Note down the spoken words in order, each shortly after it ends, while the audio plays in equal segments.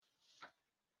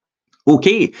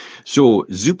Okay, so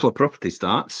Zoopla property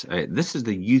stats. This is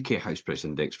the UK house price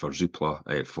index for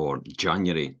Zoopla for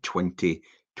January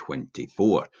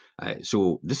 2024.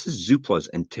 So this is Zoopla's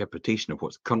interpretation of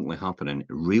what's currently happening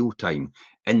real time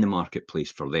in the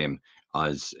marketplace for them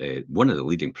as one of the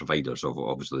leading providers of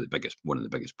obviously one of the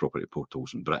biggest property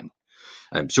portals in Britain.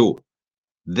 So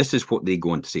this is what they go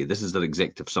on to say. This is their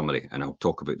executive summary, and I'll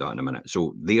talk about that in a minute.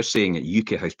 So they're saying that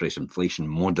UK house price inflation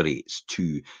moderates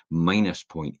to minus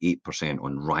 0.8%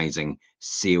 on rising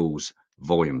sales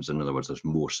volumes. In other words, there's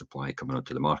more supply coming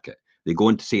onto the market. They go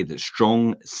on to say that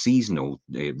strong seasonal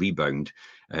rebound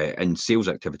in sales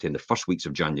activity in the first weeks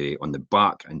of January on the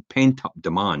back and pent up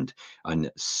demand and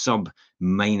the sub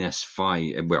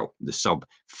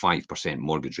 5%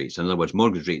 mortgage rates. In other words,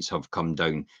 mortgage rates have come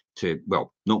down to,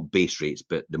 well, not base rates,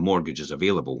 but the mortgages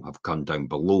available have come down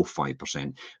below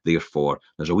 5%. Therefore,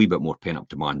 there's a wee bit more pent up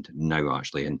demand now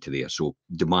actually into there. So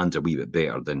demand's a wee bit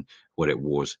better than what it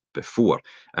was before.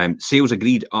 Sales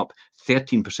agreed up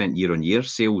 13% year on year.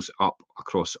 Sales up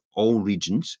across all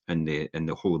regions in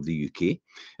the whole of the UK.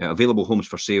 Available homes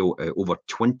for sale over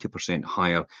 20%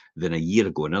 higher than a year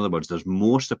ago. In other words, there's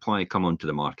more supply come onto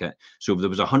the market. So if there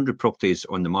was 100 properties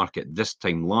on the market this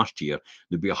time last year,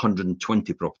 there'd be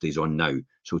 120 properties on now.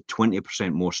 So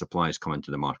 20% more supply is coming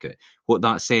to the market. What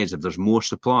that says, if there's more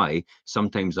supply,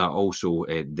 sometimes that also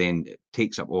then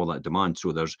takes up all that demand.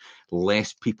 So there's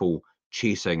less people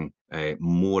chasing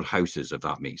more houses, if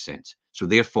that makes sense. So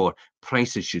therefore,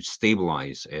 prices should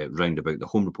stabilise round about the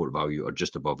home report value or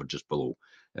just above or just below.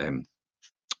 Um,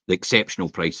 the exceptional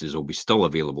prices will be still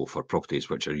available for properties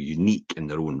which are unique in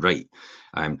their own right.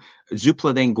 Um,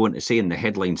 Zoopla then go on to say in the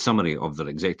headline summary of their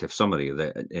executive summary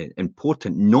that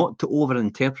important not to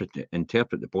interpret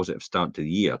the positive start to the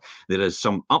year. There is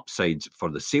some upsides for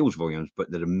the sales volumes, but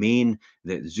that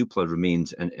Zoopla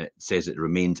remains, and it says it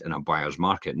remains in a buyer's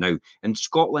market. Now, in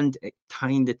Scotland, it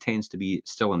kind of tends to be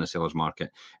still in a seller's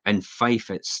market. In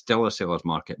Fife, it's still a seller's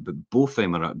market, but both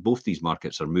these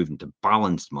markets are moving to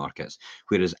balanced markets.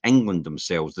 Whereas England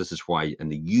themselves, this is why in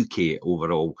the UK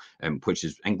overall, which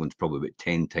is England's probably about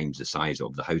 10 times the size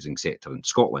of the housing sector in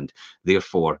Scotland,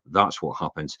 therefore that's what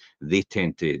happens. They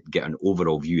tend to get an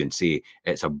overall view and say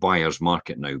it's a buyer's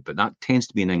market now, but that tends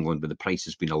to be in England where the price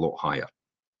has been a lot higher.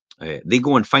 They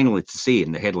go on finally to say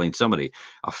in the headline summary,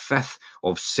 a fifth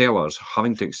of sellers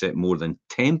having to accept more than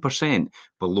 10%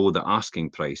 below the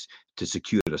asking price to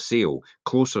secure a sale,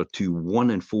 closer to 1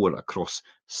 in 4 across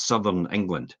southern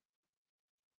England.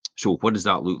 So what does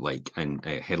that look like in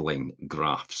headline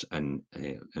graphs and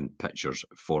in pictures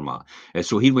format?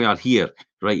 So here we are here,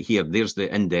 right here. There's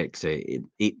the index, 8%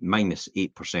 minus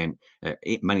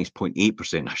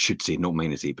 0.8%, I should say, not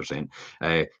minus 8%.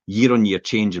 Year-on-year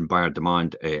change in buyer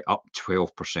demand, up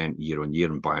 12%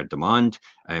 year-on-year in buyer demand,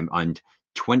 and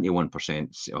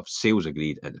 21% of sales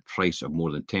agreed at the price of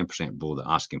more than 10% below the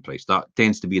asking price. That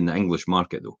tends to be in the English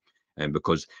market though,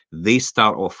 because they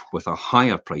start off with a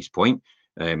higher price point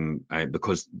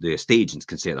because the estate agents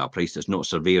can set that price. It's not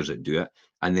surveyors that do it.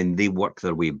 And then they work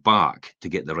their way back to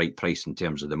get the right price in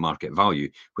terms of the market value.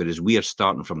 Whereas we are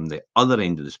starting from the other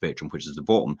end of the spectrum, which is the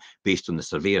bottom, based on the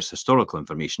surveyor's historical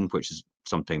information, which is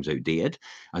sometimes outdated.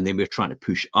 And then we're trying to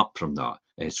push up from that.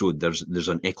 So there's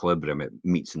an equilibrium. It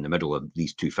meets in the middle of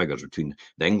these two figures between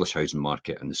the English housing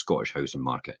market and the Scottish housing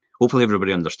market. Hopefully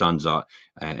everybody understands that.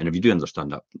 And if you do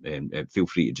understand that, feel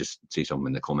free to just say something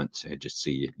in the comments, just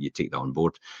say you take that on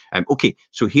board. Okay,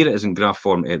 so here it is in graph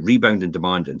form, rebound in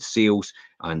demand and sales,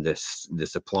 and the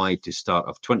supply to start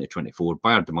of 2024,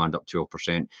 buyer demand up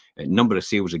 12%, number of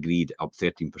sales agreed up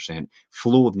 13%,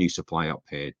 flow of new supply up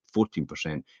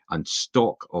 14%, and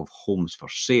stock of homes for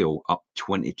sale up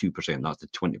 22%. That's the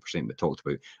 20% we talked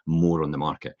about, more on the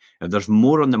market. If there's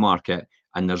more on the market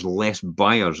and there's less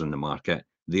buyers in the market,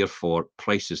 therefore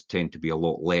prices tend to be a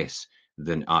lot less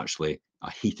than actually a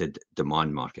heated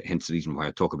demand market. Hence the reason why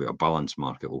I talk about a balanced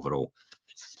market overall.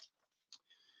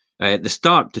 The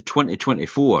start to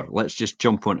 2024, let's just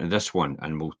jump onto this one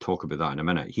and we'll talk about that in a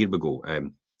minute. Here we go.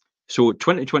 So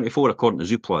 2024, according to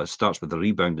Zoopla, starts with a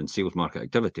rebound in sales market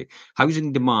activity.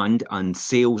 Housing demand and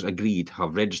sales agreed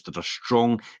have registered a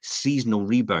strong seasonal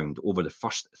rebound over the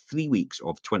first 3 weeks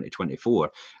of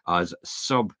 2024 as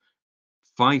sub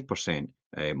 5%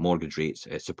 mortgage rates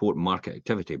support market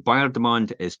activity. Buyer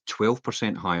demand is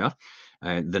 12% higher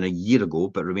than a year ago,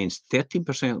 but remains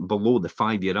 13% below the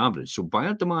 5-year average. So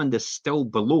buyer demand is still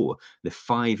below the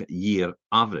 5-year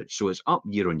average. So it's up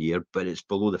year on year, but it's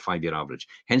below the 5-year average.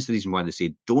 Hence the reason why they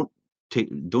say don't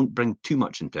bring too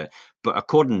much into it. But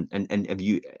and if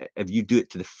you do it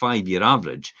to the 5-year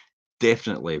average,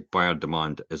 definitely buyer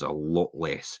demand is a lot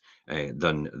less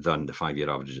than the 5-year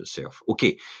average itself.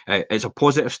 Okay, it's a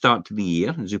positive start to the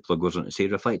year. Zoopla goes on to say,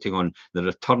 reflecting on the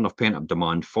return of pent-up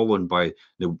demand followed by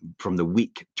from the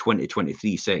weak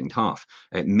 2023 second half.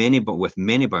 With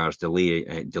many buyers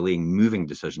delaying moving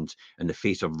decisions in the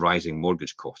face of rising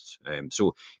mortgage costs.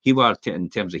 So here we are in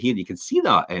terms of here. You can see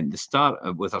that the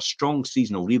start with a strong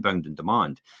seasonal rebound in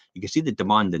demand. You can see the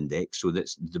demand index. So the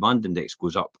demand index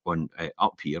goes up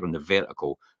up here on the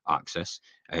vertical axis.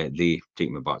 They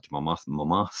take me back to my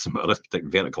maths, arithmetic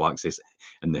vertical axis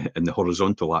and the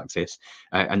horizontal axis.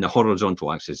 And the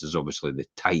horizontal axis is obviously the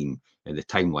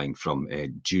timeline from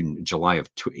July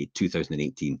of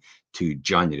 2018 to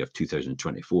January of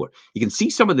 2024. You can see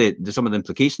some of the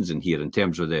implications in here in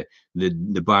terms of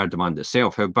the buyer demand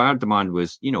itself. How buyer demand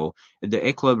was, the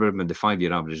equilibrium of the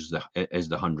 5-year average is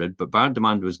the 100, but buyer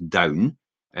demand was down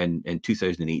in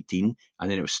 2018, and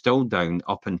then it was still down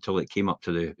up until it came up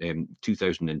to the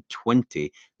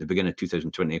 2020, the beginning of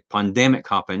 2020. Pandemic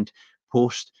happened,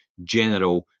 post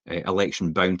general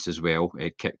election bounce as well.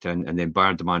 It kicked in, and then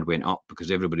buyer demand went up because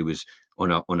everybody was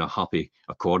on a happy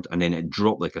accord, and then it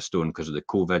dropped like a stone because of the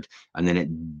COVID, and then it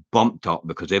bumped up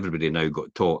because everybody now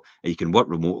got taught you can work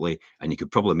remotely, and you could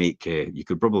probably make a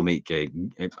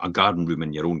garden room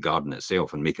in your own garden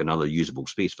itself and make another usable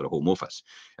space for a home office.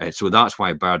 So that's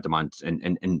why buyer demand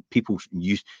and people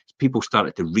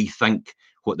started to rethink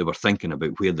what they were thinking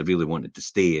about, where they really wanted to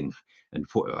stay, and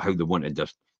how they wanted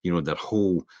their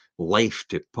whole life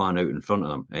to pan out in front of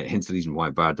them. Hence the reason why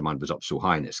buyer demand was up so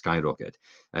high and it skyrocketed.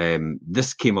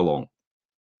 This came along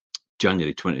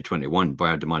January 2021.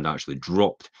 Buyer demand actually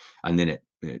dropped, and then it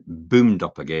boomed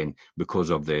up again because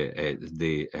of the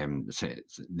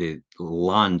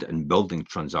land and building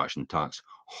transaction tax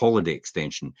holiday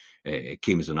extension. It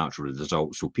came as a natural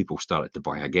result, so people started to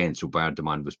buy again. So buyer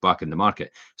demand was back in the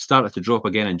market. Started to drop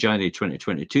again in January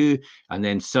 2022, and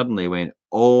then suddenly went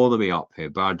all the way up.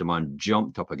 Buyer demand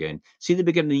jumped up again. See the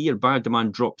beginning of the year, buyer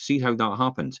demand dropped. See how that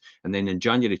happens. And then in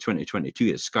January 2022,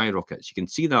 it skyrockets. You can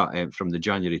see that from the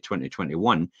January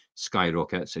 2021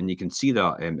 skyrockets, and you can see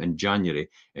that in January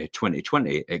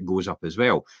 2020, it goes up as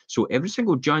well. So every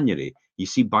single January, you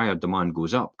see buyer demand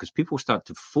goes up because people start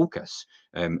to focus,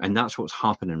 and that's what's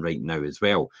happening right now as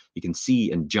well. You can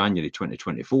see in January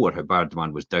 2024 how buyer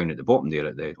demand was down at the bottom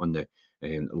there on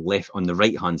the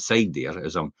right hand side there,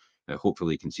 as I'm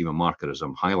hopefully you can see my marker as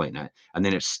I'm highlighting it, and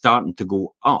then it's starting to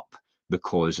go up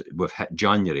because we've hit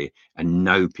January, and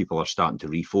now people are starting to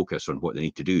refocus on what they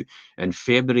need to do. In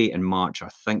February and March, I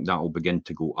think that will begin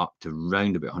to go up to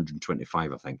around about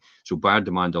 125, I think. So buyer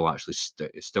demand will actually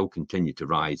still continue to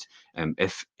rise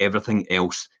if everything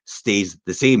else stays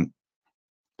the same.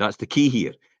 That's the key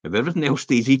here. If everything else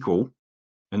stays equal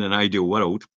in an ideal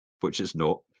world, which it's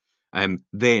not,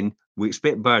 then we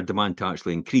expect buyer demand to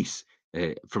actually increase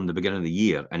from the beginning of the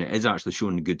year, and it is actually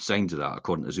showing good signs of that,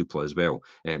 according to Zoopla as well.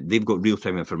 They've got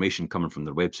real-time information coming from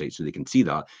their website, so they can see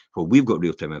that. Well, we've got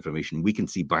real-time information. We can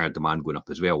see buyer demand going up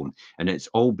as well, and it's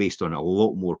all based on a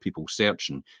lot more people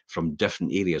searching from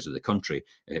different areas of the country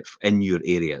in your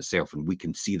area itself, and we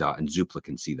can see that, and Zoopla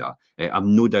can see that.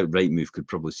 I'm no doubt Rightmove could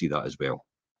probably see that as well.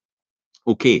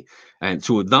 Okay, and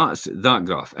so that's that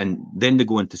graph, and then they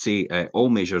go on to say all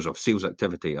measures of sales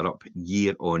activity are up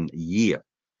year on year.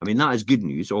 I mean, that is good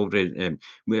news already.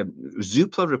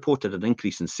 Zoopla reported an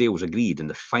increase in sales agreed in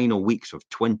the final weeks of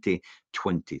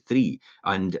 2023,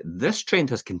 and this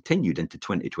trend has continued into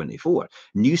 2024.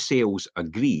 New sales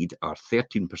agreed are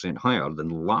 13% higher than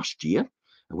last year,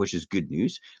 which is good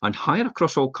news, and higher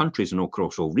across all countries and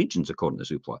across all regions, according to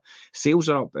Zoopla. Sales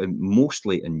are up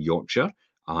mostly in Yorkshire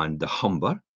and the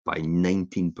Humber by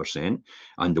 19%,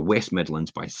 and the West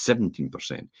Midlands by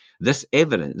 17%. This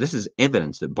is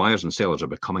evidence that buyers and sellers are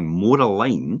becoming more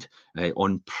aligned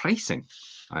on pricing.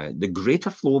 The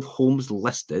greater flow of homes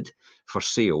listed for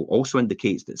sale also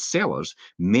indicates that sellers,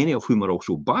 many of whom are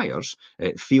also buyers,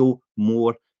 feel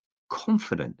more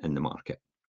confident in the market.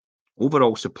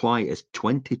 Overall supply is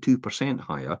 22%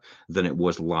 higher than it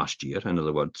was last year. In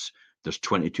other words, there's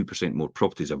 22% more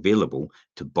properties available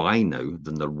to buy now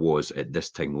than there was at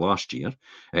this time last year.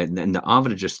 And the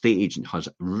average estate agent has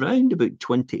round about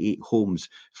 28 homes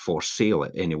for sale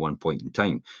at any one point in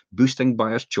time, boosting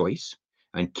buyers' choice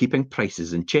and keeping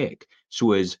prices in check.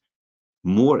 So as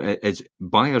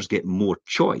buyers get more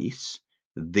choice,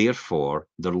 therefore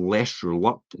they're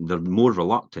more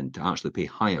reluctant to actually pay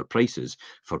higher prices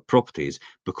for properties,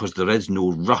 because there is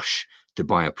no rush to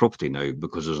buy a property now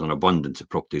because there's an abundance of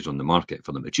properties on the market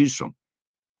for them to choose from.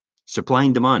 Supply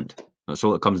and demand, that's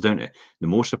all it comes down to. The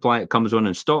more supply it comes on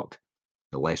in stock,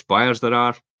 the less buyers there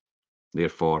are,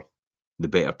 therefore the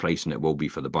better pricing it will be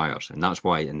for the buyers. And that's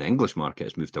why in the English market,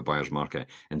 it's moved to a buyer's market.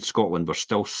 In Scotland, we're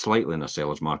still slightly in a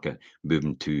seller's market,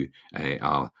 moving to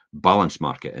a balanced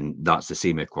market. And that's the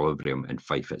same equilibrium in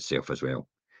Fife itself as well.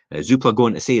 Zoopla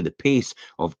going to say the pace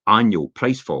of annual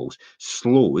price falls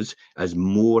slows as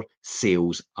more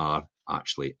sales are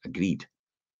actually agreed.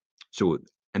 So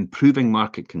improving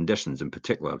market conditions, in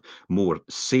particular, more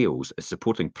sales, is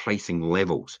supporting pricing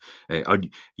levels. Our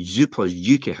Zoopla's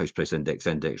UK House Price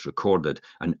Index recorded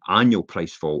an annual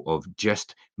price fall of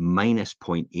just minus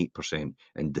 0.8%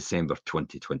 in December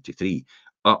 2023,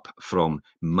 up from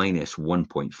minus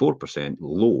 1.4%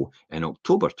 low in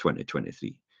October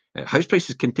 2023. House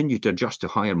prices continue to adjust to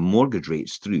higher mortgage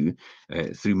rates through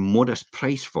modest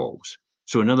price falls.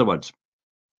 So, in other words,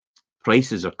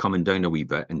 prices are coming down a wee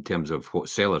bit in terms of what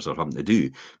sellers are having to do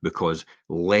because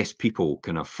less people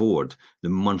can afford the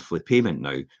monthly payment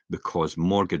now because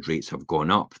mortgage rates have gone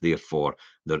up. Therefore,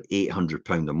 their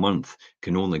 £800 a month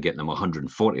can only get them a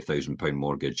 £140,000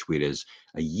 mortgage, whereas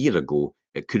a year ago,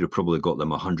 it could have probably got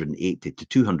them £180,000 to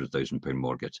 £200,000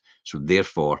 mortgage. So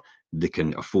therefore, they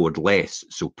can afford less.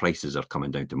 So prices are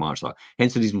coming down to match that.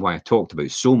 Hence the reason why I talked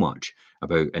about so much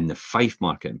about in the Fife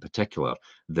market in particular,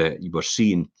 that you were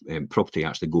seeing property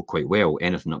actually go quite well.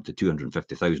 Anything up to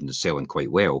 250,000 is selling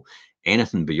quite well.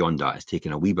 Anything beyond that is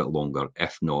taking a wee bit longer,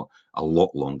 if not a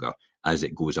lot longer, as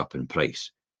it goes up in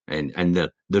price. And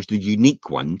there's the unique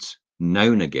ones. Now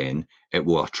and again, it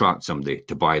will attract somebody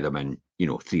to buy them in,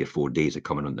 3 or 4 days of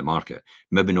coming on the market.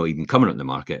 Maybe not even coming on the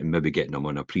market, and maybe getting them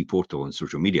on a pre-portal on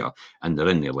social media, and they're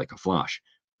in there like a flash.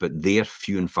 But they're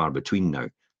few and far between now.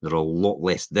 There are a lot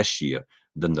less this year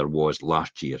than there was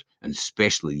last year, and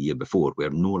especially the year before, where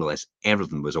more or less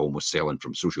everything was almost selling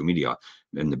from social media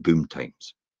in the boom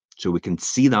times. So we can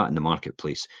see that in the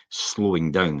marketplace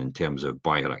slowing down in terms of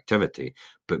buyer activity,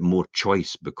 but more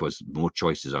choice because more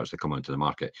choices actually come onto the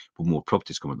market, but more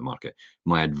properties come onto the market.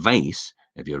 My advice,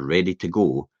 if you're ready to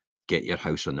go, get your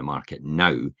house on the market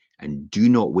now and do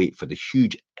not wait for the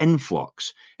huge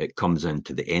influx it comes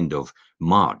into the end of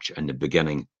March and the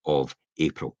beginning of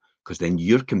April, because then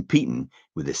you're competing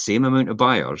with the same amount of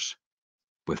buyers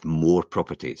with more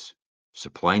properties.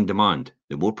 Supply and demand.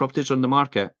 The more properties on the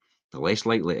market, the less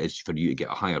likely it is for you to get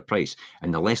a higher price,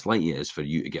 and the less likely it is for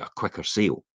you to get a quicker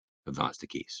sale, if that's the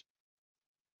case.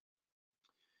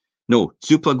 No,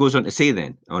 Zoopla goes on to say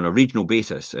then, on a regional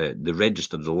basis, they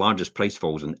registered the largest price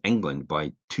falls in England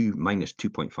by minus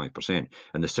 2.5%,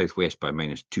 and the Southwest by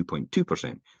minus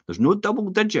 2.2%. There's no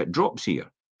double-digit drops here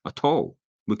at all.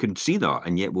 We can see that,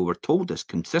 and yet we were told this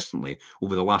consistently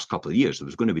over the last couple of years. There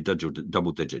was going to be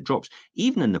double-digit drops.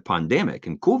 Even in the pandemic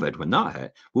and COVID, when that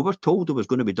hit, we were told there was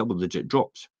going to be double-digit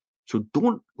drops. So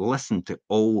don't listen to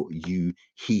all you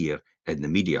hear in the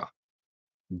media.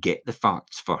 Get the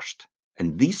facts first.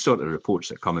 And these sort of reports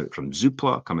that come out from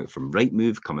Zoopla, come out from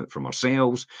Rightmove, come out from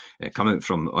ourselves, come out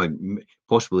from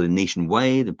possibly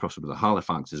Nationwide and possibly the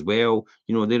Halifax as well.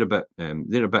 They're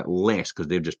a bit less because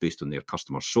they're just based on their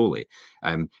customers solely.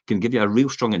 Can give you a real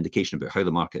strong indication about how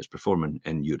the market is performing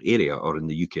in your area or in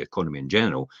the UK economy in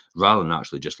general, rather than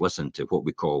actually just listen to what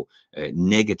we call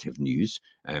negative news,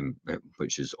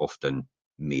 which is often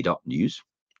made up news,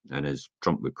 and as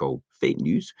Trump would call fake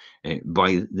news,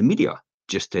 by the media,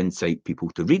 just to incite people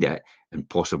to read it and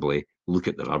possibly look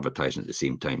at their advertising at the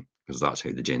same time, because that's how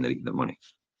they generate their money.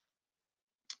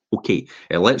 Okay,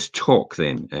 let's talk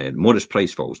then. Modest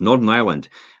price falls. Northern Ireland,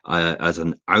 as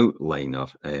an outliner,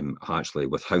 actually,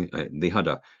 with how they had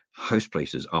a house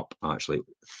prices up actually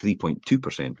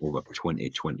 3.2% over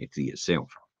 2023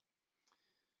 itself.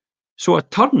 So a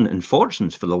turn in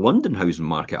fortunes for the London housing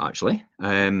market, actually.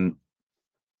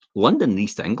 London and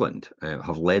East England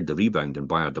have led the rebound in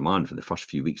buyer demand for the first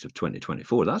few weeks of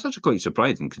 2024. That's actually quite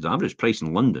surprising because the average price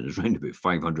in London is around about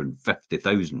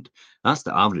 550,000. That's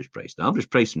the average price. The average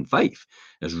price in Fife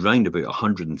is round about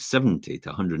 170 to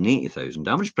 180,000.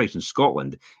 The average price in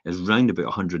Scotland is round about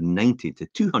 190 to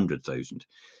 200,000.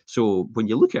 So when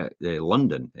you look at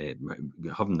London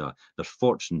having their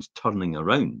fortunes turning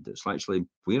around, it's actually,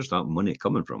 where's that money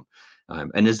coming from?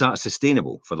 And is that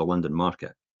sustainable for the London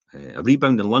market? A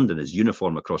rebound in London is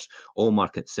uniform across all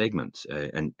market segments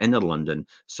in inner London,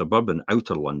 suburban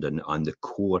outer London, and the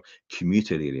core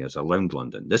commuter areas around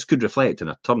London. This could reflect in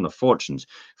a turn of fortunes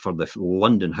for the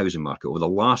London housing market. Over the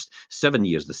last 7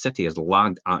 years, the city has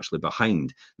lagged actually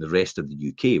behind the rest of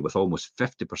the UK, with almost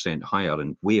 50% higher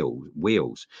in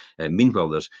Wales. Meanwhile,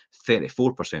 there's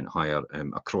 34% higher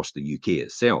across the UK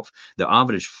itself. The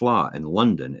average flat in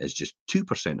London is just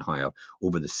 2% higher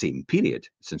over the same period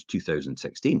since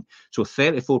 2016. 2016. So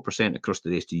 34% across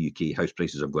the rest of the UK house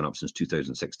prices have gone up since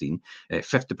 2016,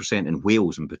 50% in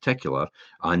Wales in particular,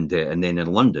 and then in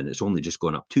London it's only just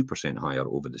gone up 2% higher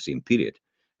over the same period.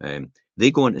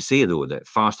 They go on to say, though, that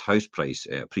fast house price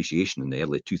appreciation in the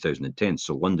early 2010s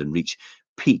saw London reach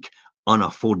peak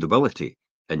unaffordability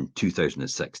in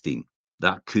 2016.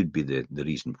 That could be the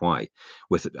reason why,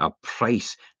 with a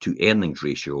price to earnings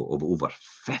ratio of over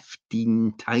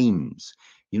 15 times.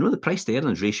 You know, the price to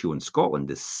earnings ratio in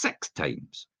Scotland is 6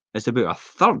 times. It's about a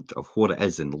third of what it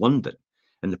is in London.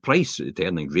 And the price to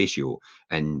earnings ratio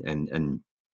in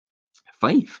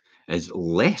Fife is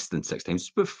less than 6 times.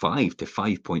 It's about 5 to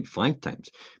 5.5 times,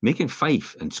 making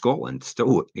Fife in Scotland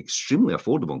still extremely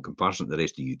affordable in comparison to the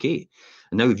rest of the UK.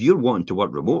 And now, if you're wanting to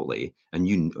work remotely and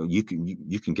you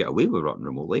can get away with working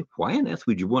remotely, why on earth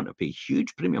would you want to pay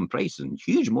huge premium prices and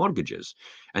huge mortgages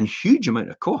and huge amount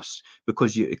of costs?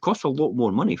 Because it costs a lot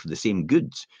more money for the same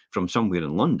goods from somewhere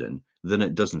in London than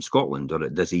it does in Scotland, or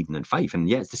it does even in Fife. And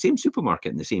yet it's the same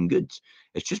supermarket and the same goods.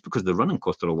 It's just because the running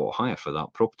costs are a lot higher for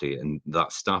that property and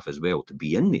that staff as well to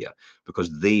be in there, because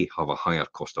they have a higher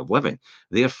cost of living.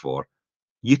 Therefore,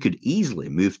 you could easily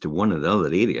move to one of the other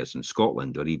areas in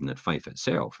Scotland or even at Fife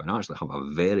itself and actually have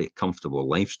a very comfortable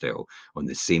lifestyle on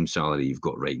the same salary you've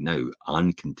got right now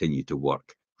and continue to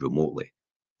work remotely.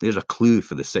 There's a clue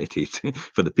for the city,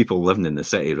 for the people living in the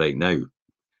city right now.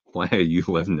 Why are you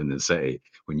living in the city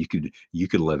when you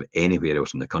could live anywhere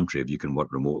else in the country if you can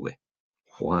work remotely?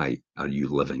 Why are you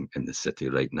living in the city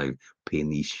right now, paying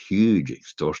these huge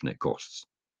extortionate costs?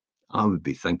 I would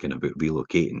be thinking about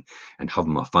relocating and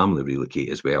having my family relocate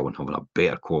as well and having a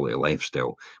better quality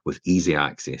lifestyle with easy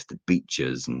access to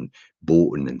beaches and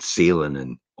boating and sailing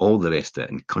and all the rest of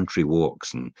it, and country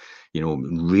walks and,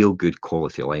 real good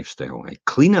quality lifestyle.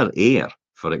 Cleaner air,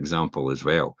 for example, as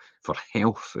well, for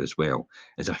health as well,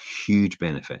 is a huge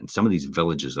benefit. And some of these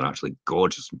villages are actually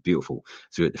gorgeous and beautiful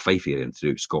throughout the Fife area and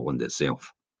throughout Scotland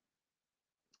itself.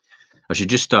 I should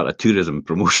just start a tourism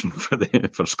promotion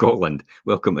for Scotland.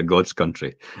 Welcome to God's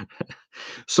country.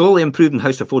 Slowly improving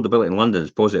house affordability in London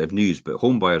is positive news, but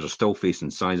home buyers are still facing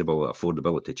sizable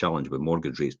affordability challenge, with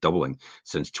mortgage rates doubling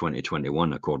since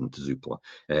 2021, according to Zoopla.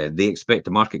 They expect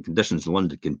the market conditions in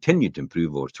London to continue to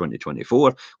improve over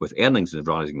 2024, with earnings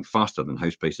rising faster than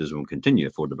house prices, and will continue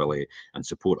affordability and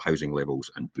support housing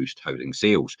levels and boost housing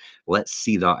sales. Let's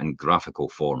see that in graphical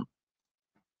form.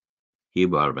 Here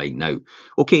we are right now.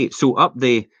 Okay, so up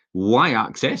the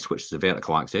y-axis, which is the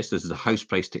vertical axis, this is the house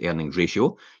price to earnings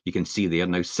ratio. You can see there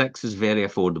now 6 is very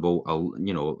affordable.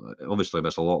 Obviously, if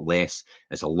it's a lot less,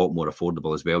 it's a lot more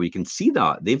affordable as well. You can see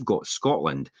that they've got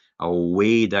Scotland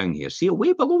way down here. See,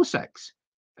 way below 6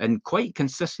 and quite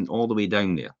consistent all the way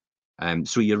down there.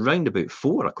 So you're round about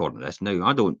 4 according to this. Now,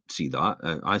 I don't see that.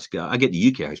 I get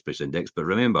the UK house price index, but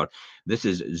remember, this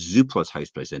is Zoopla's house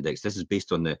price index. This is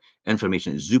based on the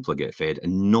information that Zoopla get fed,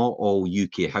 and not all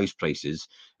UK house prices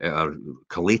are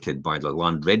collated by the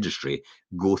land registry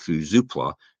go through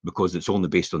Zoopla, because it's only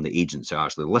based on the agents that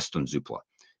actually list on Zoopla.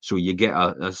 So you get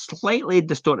a slightly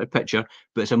distorted picture,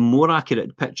 but it's a more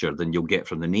accurate picture than you'll get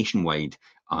from the Nationwide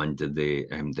and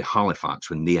the Halifax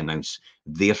when they announce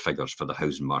their figures for the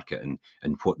housing market and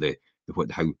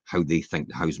how they think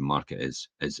the housing market is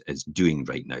doing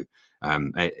right now.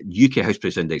 UK house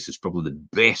price index is probably the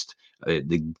best,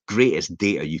 the greatest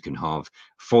data you can have,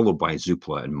 followed by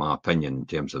Zoopla, in my opinion, in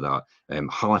terms of that.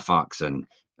 Halifax and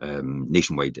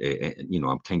Nationwide,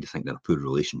 I'm trying to think they're a poor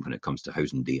relation when it comes to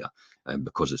housing data,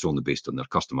 because it's only based on their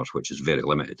customers, which is very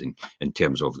limited in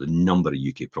terms of the number of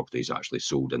UK properties actually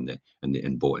sold and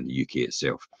bought in the UK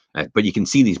itself. But you can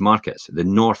see these markets. The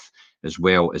north as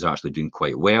well is actually doing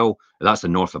quite well. That's the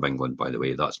north of England, by the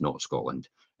way. That's not Scotland.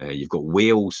 You've got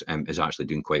Wales is actually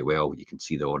doing quite well. You can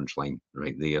see the orange line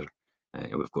right there.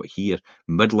 We've got here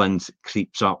Midlands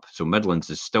creeps up, so Midlands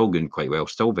is still going quite well,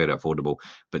 still very affordable.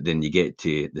 But then you get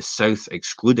to the south,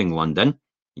 excluding London,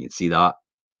 you can see that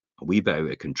a wee bit out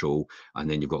of control, and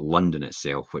then you've got London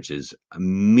itself, which is a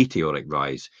meteoric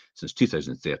rise since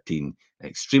 2013,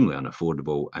 extremely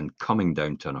unaffordable and coming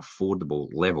down to an affordable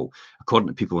level, according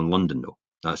to people in London. Though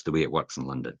that's the way it works in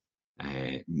London.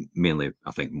 Mainly,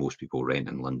 I think most people rent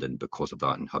in London because of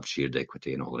that and have shared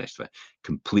equity and all the rest of it.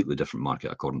 Completely different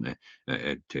market, according to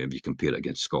if you compare it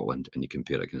against Scotland and you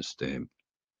compare it against.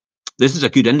 This is a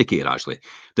good indicator, actually.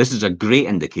 This is a great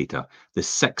indicator. The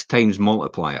 6 times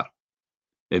multiplier.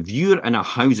 If you're in a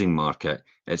housing market,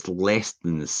 it's less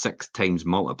than the 6 times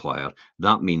multiplier.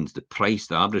 That means the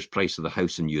average price of the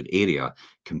house in your area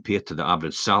compared to the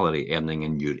average salary earning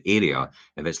in your area,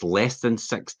 if it's less than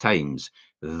 6 times,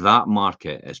 that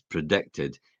market is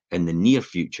predicted in the near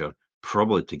future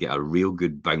probably to get a real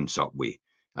good bounce up way.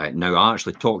 Now, I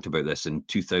actually talked about this in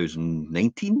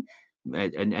 2019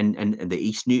 in the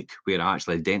East Nuke, where I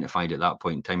actually identified at that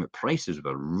point in time that prices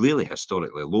were really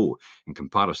historically low in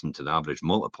comparison to the average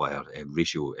multiplier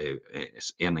ratio,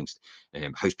 earnings,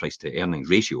 house price to earnings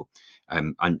ratio.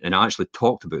 And I actually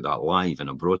talked about that live in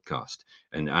a broadcast.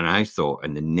 And I thought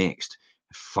in the next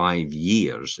 5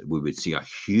 years, we would see a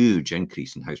huge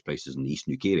increase in house prices in the East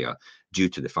Nuke area due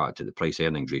to the fact that the price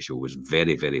earnings ratio was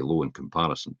very, very low in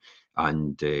comparison.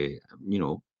 And,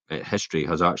 history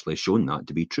has actually shown that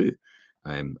to be true.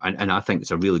 And I think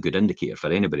it's a really good indicator for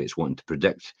anybody that's wanting to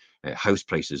predict house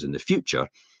prices in the future.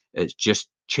 It's just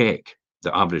check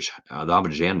the average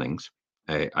earnings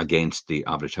against the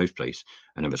average house price.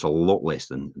 And if it's a lot less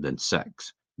than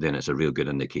 6, then it's a real good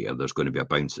indicator there's going to be a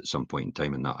bounce at some point in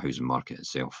time in that housing market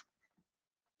itself.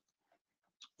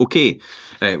 Okay,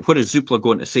 what is Zoopla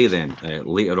going to say then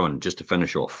later on, just to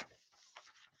finish off?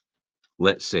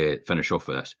 Let's finish off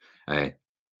with this.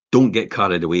 Don't get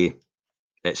carried away.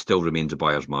 It still remains a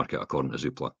buyer's market, according to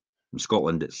Zoopla. In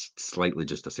Scotland, it's slightly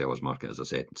just a seller's market, as I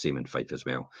said, same in Fife as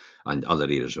well, and other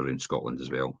areas around Scotland as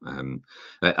well.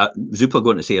 Zoopla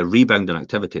going to say a rebound in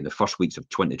activity in the first weeks of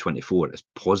 2024 is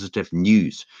positive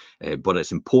news, but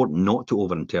it's important not to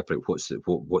overinterpret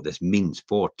what this means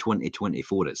for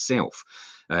 2024 itself.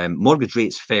 Mortgage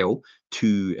rates fell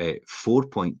to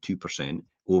 4.2%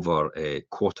 over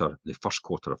the first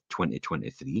quarter of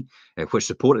 2023, which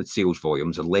supported sales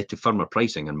volumes and led to firmer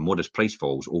pricing and modest price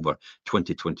falls over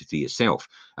 2023 itself.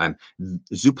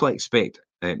 Zoopla expect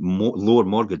lower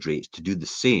mortgage rates to do the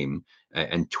same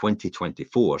in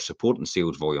 2024, supporting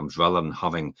sales volumes rather than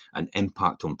having an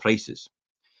impact on prices.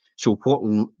 So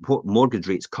what mortgage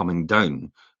rates coming down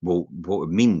what it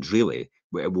means really,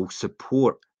 it will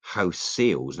support house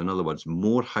sales. In other words,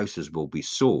 more houses will be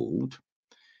sold,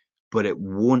 but it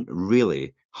won't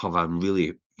really have a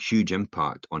really huge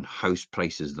impact on house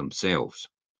prices themselves.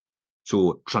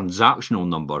 So transactional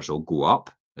numbers will go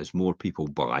up as more people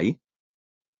buy,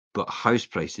 but house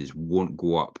prices won't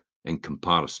go up in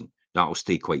comparison. That will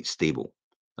stay quite stable.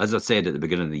 As I said at the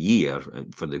beginning of the year,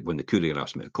 when the courier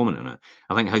asked me to comment on it,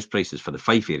 I think house prices for the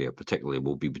Fife area particularly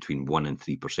will be between 1% and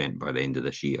 3% by the end of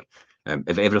this year.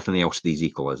 If everything else stays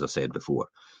equal, as I said before.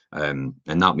 And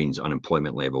that means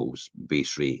unemployment levels,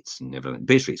 base rates, and everything.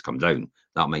 Base rates come down.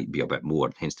 That might be a bit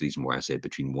more, hence the reason why I said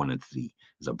between 1 and 3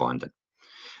 is a banding.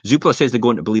 Zoopla says they're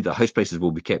going to believe that house prices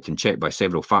will be kept in check by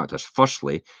several factors.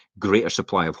 Firstly, greater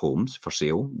supply of homes for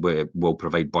sale will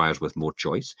provide buyers with more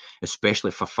choice,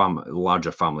 especially for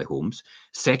larger family homes.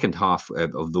 Second half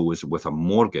of those with a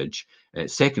mortgage.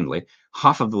 Secondly,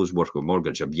 half of those with a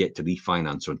mortgage have yet to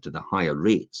refinance onto the higher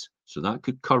rates. So that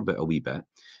could curb it a wee bit.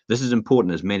 This is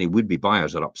important as many would-be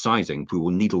buyers are upsizing who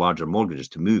will need larger mortgages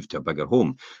to move to a bigger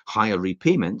home. Higher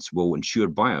repayments will ensure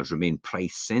buyers remain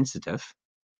price sensitive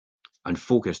and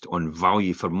focused on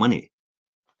value for money.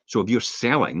 So if you're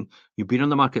selling, you've been on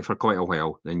the market for quite a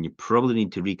while, then you probably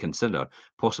need to reconsider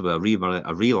possibly a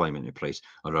realignment in price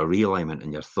or a realignment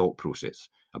in your thought process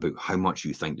about how much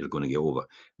you think you're going to get over.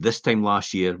 This time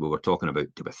last year, we were talking about,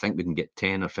 do we think we can get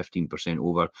 10 or 15%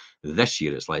 over? This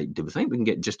year, it's like, do we think we can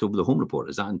get just over the home report?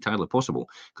 Is that entirely possible?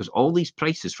 Because all these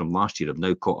prices from last year have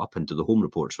now caught up into the home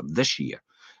reports from this year.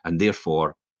 And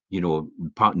therefore,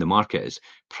 part of the market is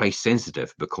price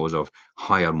sensitive because of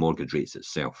higher mortgage rates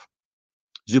itself.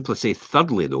 Zoopla say,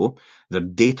 thirdly, though, their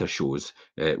data shows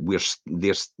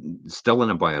they're still in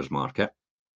a buyer's market.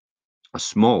 A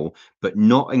small but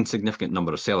not insignificant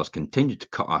number of sellers continue to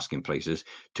cut asking prices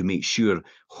to make sure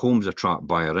homes attract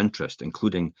buyer interest,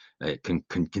 including can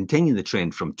continue the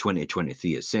trend from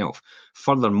 2023 itself.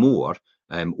 Furthermore,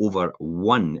 over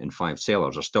 1 in 5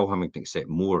 sellers are still having to accept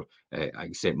more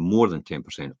than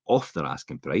 10% off their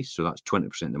asking price. So that's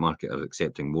 20% of the market are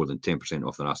accepting more than 10%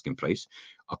 off their asking price,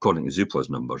 according to Zoopla's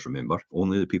numbers. Remember,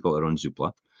 only the people that are on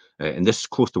Zoopla. And this is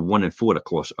close to 1 in 4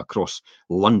 across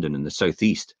London and the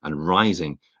southeast, and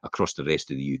rising across the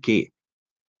rest of the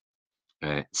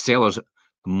UK. Sellers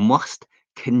must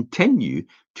continue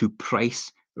to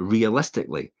price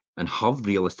realistically and have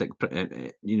realistic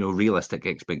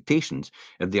expectations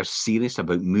if they're serious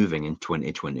about moving in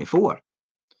 2024.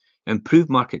 Improved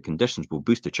market conditions will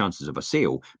boost the chances of a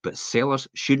sale, but sellers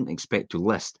shouldn't expect to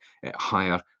list at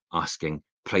higher asking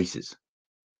prices.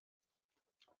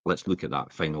 Let's look at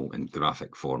that final in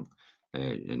graphic form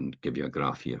and give you a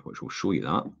graph here, which will show you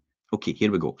that. Okay,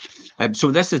 here we go.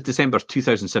 So this is December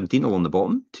 2017 along the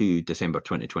bottom to December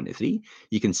 2023.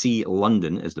 You can see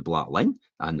London is the black line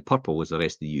and the purple is the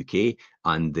rest of the UK,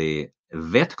 and the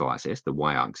Vertical axis, the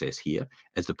y-axis here,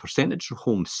 is the percentage of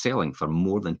homes selling for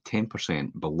more than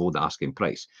 10% below the asking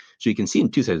price. So you can see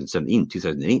in 2017,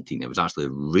 2018, it was actually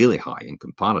really high in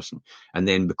comparison. And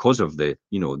then because of the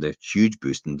huge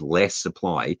boost and less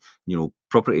supply, there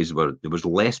was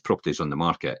less properties on the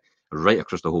market right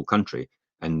across the whole country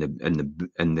in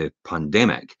the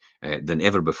pandemic than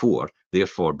ever before.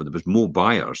 Therefore, but there was more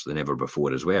buyers than ever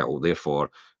before as well. Therefore,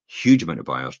 huge amount of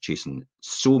buyers chasing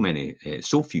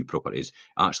so few properties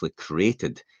actually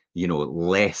created,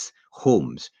 less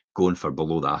homes going for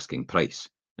below the asking price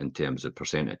in terms of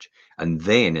percentage. And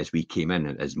then as we came in,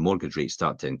 as mortgage rates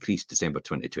start to increase, December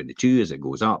 2022, as it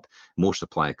goes up, more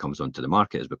supply comes onto the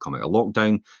market as we come out of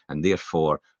lockdown, and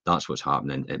therefore that's what's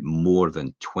happening. At more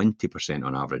than 20%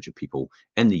 on average of people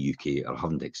in the UK are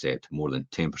having to accept more than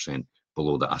 10%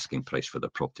 below the asking price for their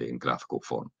property in graphical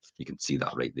form. You can see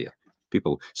that right there.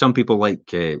 Some people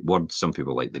like words, some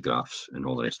people like the graphs and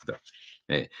all the rest of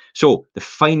it. So the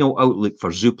final outlook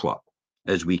for Zoopla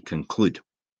as we conclude.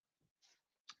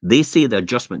 They say the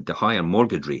adjustment to higher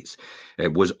mortgage rates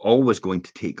was always going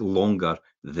to take longer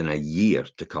than a year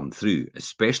to come through,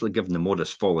 especially given the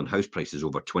modest fall in house prices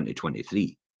over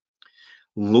 2023.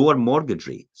 Lower mortgage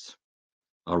rates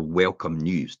are welcome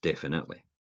news, definitely,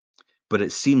 but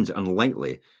it seems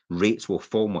unlikely rates will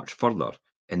fall much further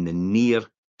in the near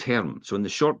term. So in the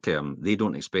short term, they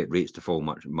don't expect rates to fall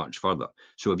much further.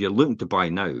 So if you're looking to buy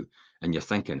now and you're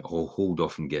thinking, oh, hold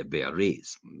off and get better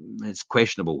rates, it's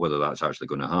questionable whether that's actually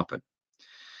going to happen.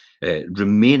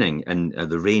 Remaining in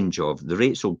the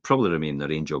rates will probably remain in the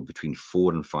range of between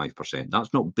 4 and 5%.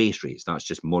 That's not base rates, that's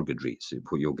just mortgage rates,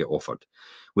 what you'll get offered,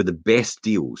 with the best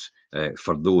deals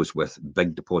for those with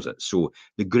big deposits. So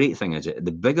the great thing is that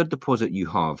the bigger deposit you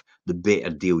have, the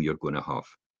better deal you're going to have.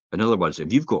 In other words,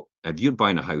 if you're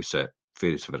buying a house at, for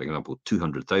example,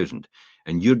 200,000,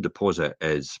 and your deposit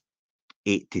is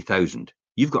 80,000,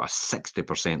 you've got a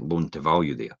 60% loan to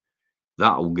value there.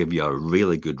 That will give you a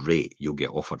really good rate you'll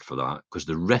get offered for that, because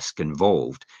the risk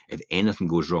involved, if anything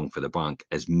goes wrong for the bank,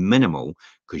 is minimal,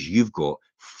 because you've got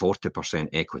 40%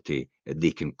 equity that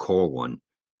they can call on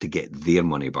to get their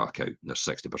money back out, their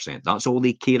 60%. That's all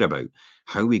they care about.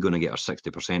 How are we going to get our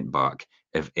 60% back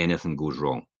if anything goes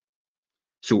wrong?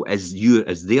 So as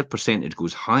their percentage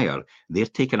goes higher, they're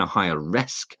taking a higher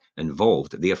risk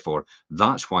involved. Therefore,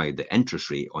 that's why the interest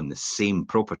rate on the same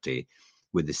property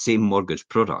with the same mortgage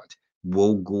product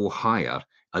will go higher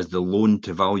as the loan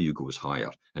to value goes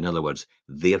higher. In other words,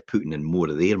 they're putting in more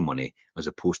of their money as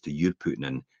opposed to you're putting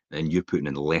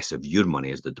in less of your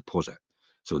money as the deposit.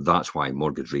 So that's why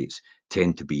mortgage rates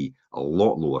tend to be a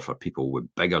lot lower for people with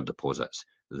bigger deposits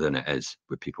than it is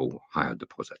with people with higher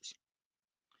deposits.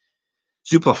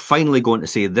 Zoopla finally going to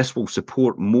say this will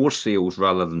support more sales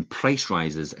rather than price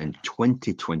rises in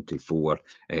 2024.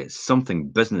 It's something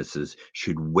businesses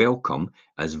should welcome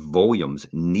as volumes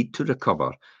need to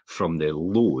recover from the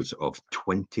lows of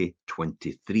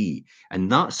 2023.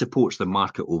 And that supports the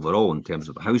market overall in terms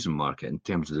of the housing market, in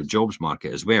terms of the jobs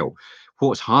market as well.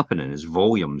 What's happening is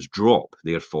volumes drop.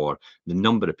 Therefore, the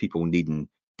number of people needing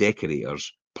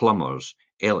decorators, plumbers,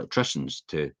 electricians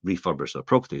to refurbish their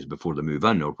properties before they move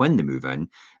in or when they move in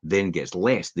then gets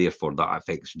less. Therefore, that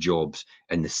affects jobs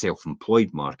in the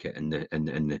self-employed market and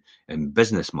the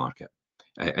business market.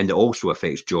 And it also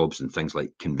affects jobs in things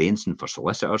like conveyancing for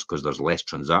solicitors, because there's less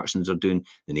transactions they're doing.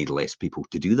 They need less people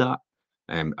to do that.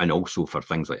 And also for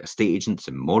things like estate agents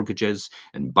and mortgages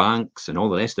and banks and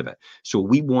all the rest of it. So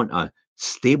we want a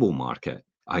stable market,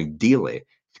 ideally,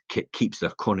 keeps the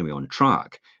economy on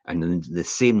track, and then the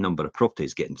same number of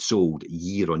properties getting sold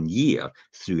year on year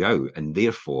throughout, and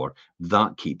therefore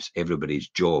that keeps everybody's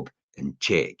job in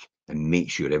check and make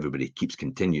sure everybody keeps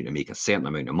continuing to make a certain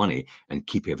amount of money and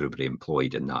keep everybody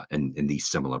employed in these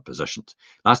similar positions.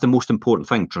 That's the most important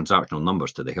thing, transactional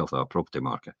numbers to the health of our property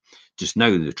market. Just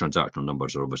now the transactional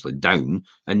numbers are obviously down,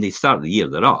 and they start the year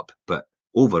they're up, but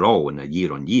overall in a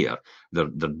year on year they're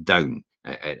down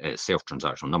at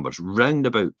self-transactional numbers,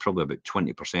 probably about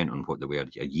 20% on what they were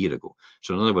a year ago.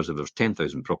 So in other words, if there's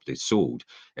 10,000 properties sold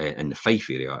in the Fife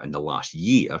area in the last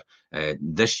year,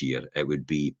 this year it would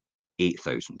be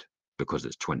 8,000, because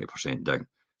it's 20% down.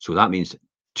 So that means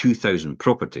 2,000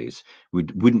 properties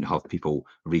wouldn't have people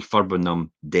refurbing them,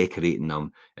 decorating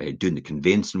them, doing the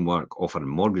conveyancing work, offering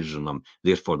mortgages on them.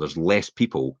 Therefore, there's less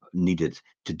people needed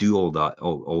to do all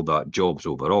that jobs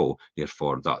overall.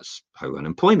 Therefore, that's how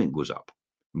unemployment goes up.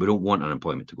 We don't want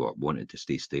unemployment to go up. We want it to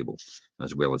stay stable,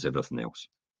 as well as everything else.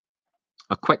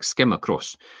 A quick skim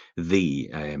across the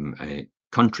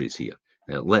countries here.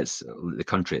 The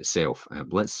country itself.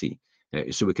 Let's see.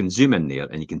 So we can zoom in there,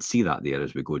 and you can see that there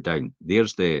as we go down.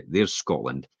 There's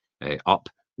Scotland, up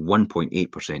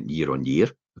 1.8% year on year,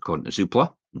 according to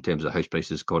Zoopla, in terms of house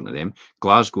prices, according to them.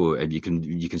 Glasgow, you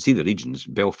can see the regions.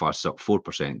 Belfast's up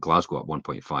 4%, Glasgow up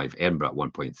 1.5, Edinburgh at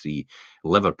 1.3,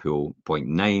 Liverpool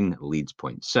 0.9, Leeds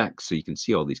 0.6. So you can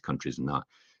see all these countries in that.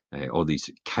 All these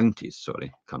countries.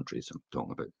 I'm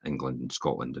talking about England and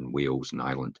Scotland and Wales and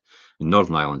Ireland. And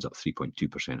Northern Ireland's up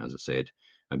 3.2%, as I said.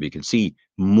 And you can see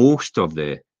most of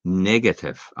the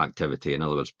negative activity, in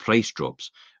other words, price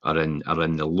drops, are in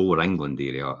the lower England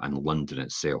area and London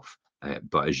itself.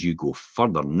 But as you go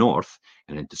further north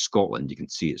and into Scotland, you can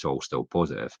see it's all still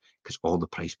positive because all the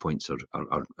price points are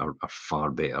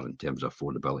far better in terms of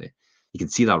affordability. You can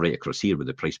see that right across here with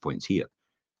the price points here.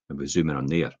 And we zoom in on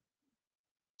there.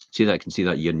 See that, I can see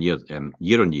that year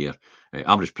on year.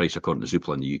 Average price according to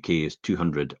Zoopla in the UK is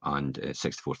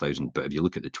 264,000. But if you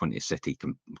look at the 20 city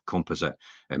composite,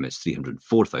 it's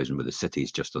 304,000 with the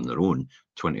cities just on their own,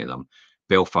 20 of them.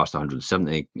 Belfast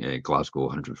 170, Glasgow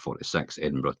 146,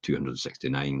 Edinburgh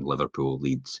 269, Liverpool,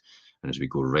 Leeds. And as we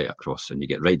go right across and you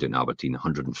get right down to Aberdeen,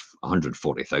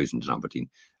 140,000 in Aberdeen.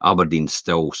 Aberdeen's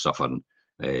still suffering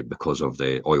because of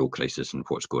the oil crisis and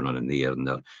what's going on in there, and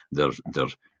they're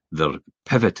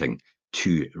pivoting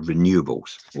to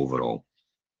renewables overall.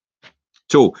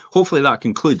 So hopefully that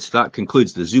concludes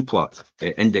the Zoopla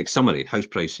index summary, UK house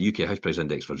price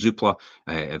index for Zoopla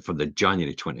for the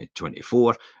January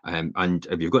 2024. And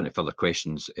if you've got any further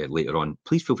questions later on,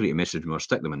 please feel free to message me or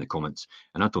stick them in the comments.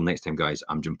 And until next time, guys,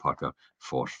 I'm Jim Parker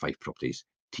for Fife Properties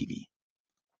TV.